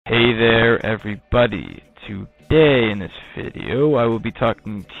Hey there, everybody. Today in this video, I will be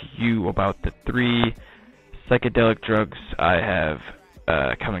talking to you about the 3 psychedelic drugs I have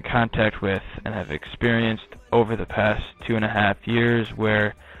come in contact with and have experienced over the past 2.5 years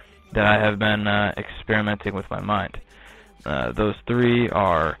that I have been experimenting with my mind. Those 3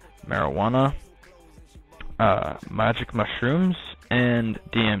 are marijuana, magic mushrooms, and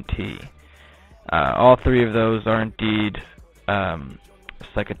DMT. All 3 of those are indeed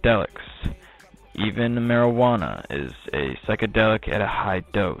psychedelics. Even marijuana is a psychedelic at a high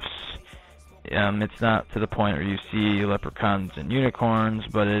dose. It's not to the point where you see leprechauns and unicorns,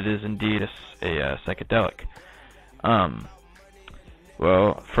 but it is indeed a psychedelic.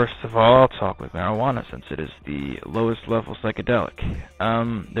 Well, first of all, I'll talk with marijuana since it is the lowest level psychedelic.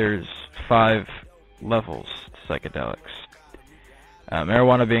 There's 5 levels to psychedelics.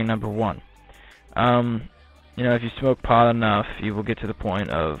 Marijuana being number 1. You know, if you smoke pot enough, you will get to the point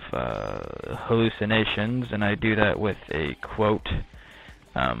of hallucinations, and I do that with a quote.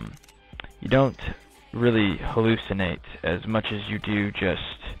 You don't really hallucinate as much as you do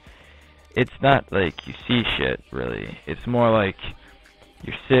just... It's not like you see shit, really. It's more like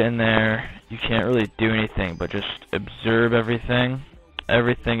you're sitting there, you can't really do anything but just observe everything.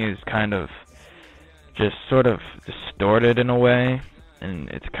 Everything is kind of just sort of distorted in a way, and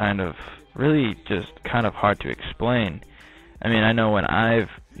it's kind of really just kind of hard to explain. I mean, I know when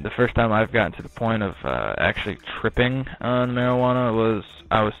the first time I've gotten to the point of actually tripping on marijuana was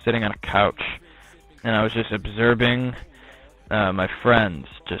I was sitting on a couch and I was just observing my friends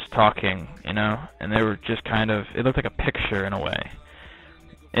just talking, you know, and they were just kind of, it looked like a picture in a way.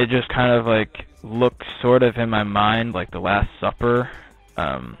 It just kind of like looked sort of in my mind like The Last Supper,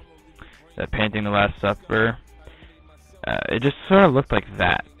 that painting The Last Supper. It just sort of looked like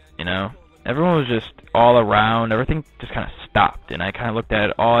that, you know. Everyone was just all around, everything just kind of stopped, and I kind of looked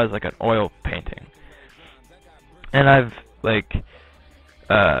at it all as like an oil painting. And I've like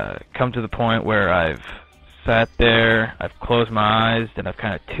come to the point where I've sat there, I've closed my eyes, and I've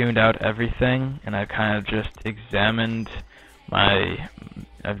kind of tuned out everything, and I've kind of just examined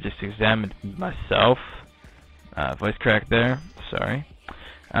myself. Voice crack there, sorry.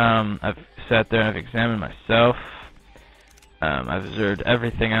 I've sat there and I've examined myself. I've observed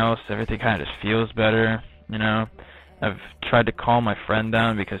everything else. Everything kind of just feels better, you know. I've tried to calm my friend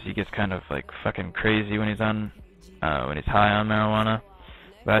down because he gets kind of like fucking crazy when he's high on marijuana.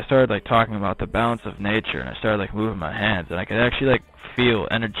 But I started like talking about the balance of nature, and I started like moving my hands, and I could actually like feel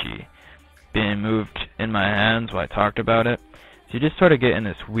energy being moved in my hands while I talked about it. So you just sort of get in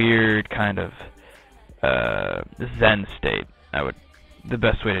this weird kind of Zen state. The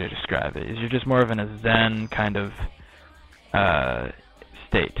best way to describe it is you're just more of in a Zen kind of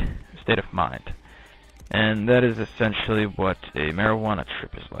state of mind, and that is essentially what a marijuana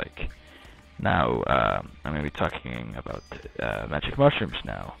trip is like. Now, I'm going to be talking about magic mushrooms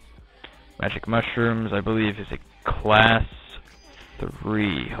now. Magic mushrooms, I believe, is a class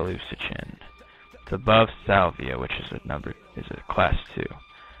 3 hallucinogen. It's above salvia, which is a class 2.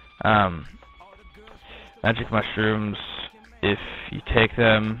 Magic mushrooms, if you take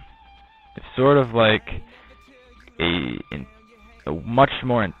them, it's sort of like a much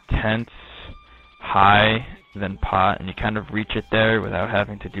more intense high than pot, and you kind of reach it there without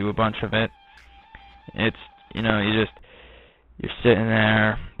having to do a bunch of it. It's, you know, you're sitting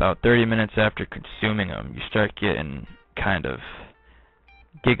there about 30 minutes after consuming them, you start getting kind of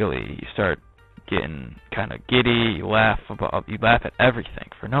giggly, you start getting kind of giddy, you laugh at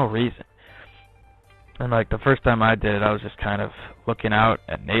everything for no reason. And like the first time I did it, I was just kind of looking out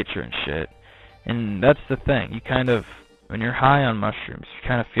at nature and shit. And that's the thing, you kind of, when you're high on mushrooms, you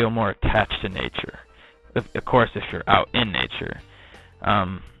kind of feel more attached to nature. Of course, if you're out in nature.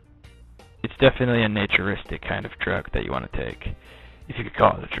 It's definitely a naturistic kind of drug that you want to take, if you could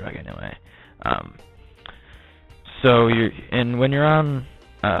call it a drug anyway. When you're on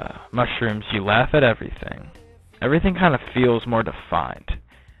mushrooms, you laugh at everything. Everything kind of feels more defined.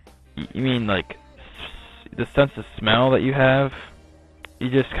 You mean like the sense of smell that you have? You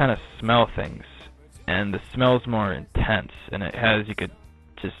just kind of smell things, and the smell's more intense, and you could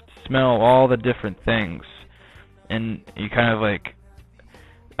just smell all the different things, and you kind of like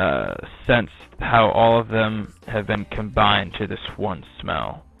sense how all of them have been combined to this one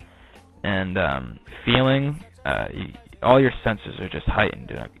smell. And feeling, all your senses are just heightened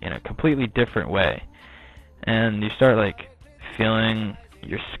in a completely different way, and you start like feeling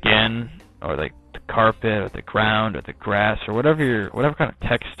your skin, or like the carpet, or the ground, or the grass, or whatever kind of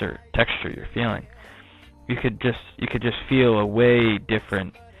texture you're feeling. You could just feel a way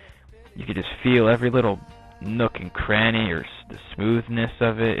different. You could just feel every little nook and cranny, or the smoothness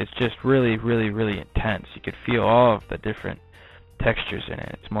of it. It's just really, really, really intense. You could feel all of the different textures in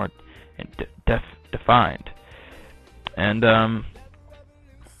it. It's more defined. And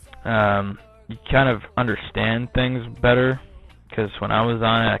you kind of understand things better, because when I was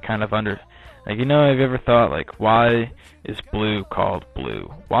on it, I kind of have you ever thought, like, why is blue called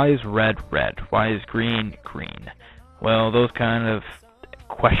blue? Why is red red? Why is green green? Well, those kind of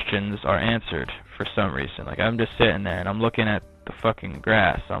questions are answered for some reason. Like, I'm just sitting there and I'm looking at the fucking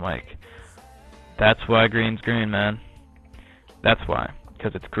grass. I'm like, that's why green's green, man. That's why,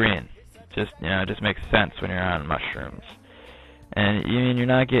 because it's green. Just, it just makes sense when you're on mushrooms. And you're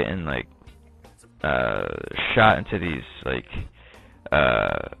not getting, like, shot into these, like,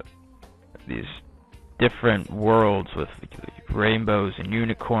 these different worlds with, like, rainbows and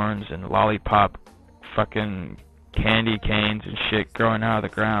unicorns and lollipop fucking candy canes and shit growing out of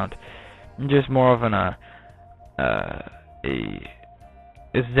the ground. And just more of a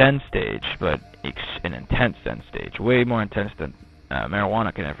zen stage, but an intense zen stage, way more intense than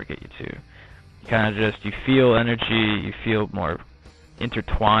marijuana can ever get you to. You feel energy, you feel more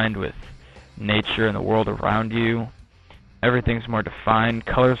intertwined with nature and the world around you. Everything's more defined,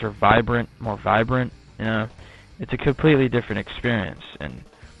 colors are more vibrant, It's a completely different experience, and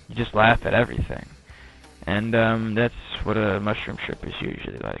you just laugh at everything. And that's what a mushroom trip is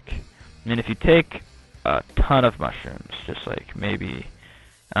usually like. I mean, if you take a ton of mushrooms, just like maybe,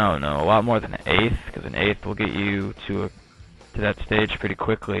 I don't know, a lot more than an eighth, because an eighth will get you to that stage pretty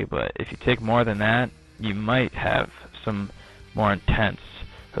quickly, but if you take more than that, you might have some more intense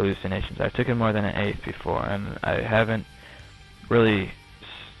hallucinations. I've taken more than an eighth before, and I haven't really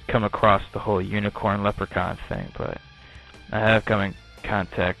come across the whole unicorn leprechaun thing, but I have come in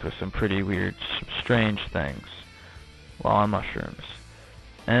contact with some pretty weird, strange things while on mushrooms.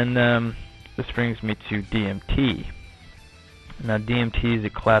 And this brings me to DMT. Now, DMT is a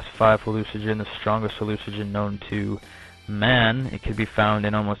class 5 hallucinogen, the strongest hallucinogen known to man. It can be found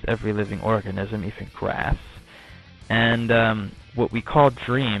in almost every living organism, even grass. And what we call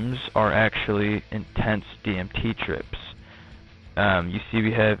dreams are actually intense DMT trips. You see,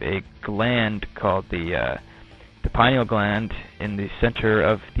 we have a gland called the pineal gland in the center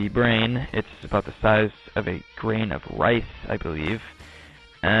of the brain. It's about the size of a grain of rice, I believe,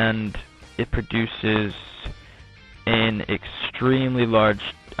 and it produces an extremely large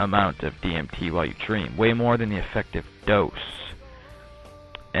amount of DMT while you dream, way more than the effective dose.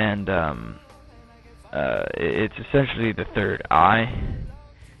 And it's essentially the third eye.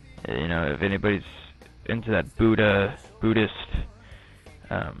 If anybody's into that Buddhist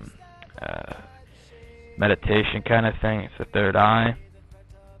meditation kind of thing, it's the third eye.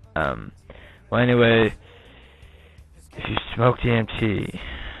 Well, anyway, if you smoke DMT,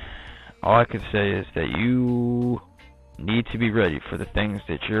 all I can say is that you need to be ready for the things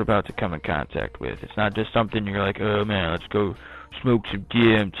that you're about to come in contact with. It's not just something you're like, oh man, let's go smoke some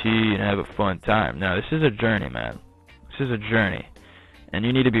DMT and have a fun time. No, this is a journey, man. This is a journey, and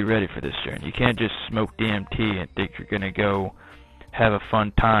you need to be ready for this journey. You can't just smoke DMT and think you're gonna go have a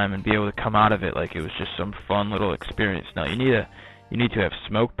fun time and be able to come out of it like it was just some fun little experience. No, you need to have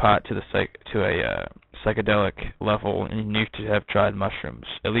smoked pot to a psychedelic level, and you need to have tried mushrooms,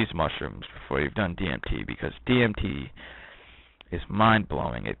 at least mushrooms, before you've done DMT, because DMT is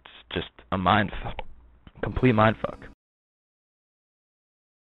mind-blowing. It's just a complete mindfuck.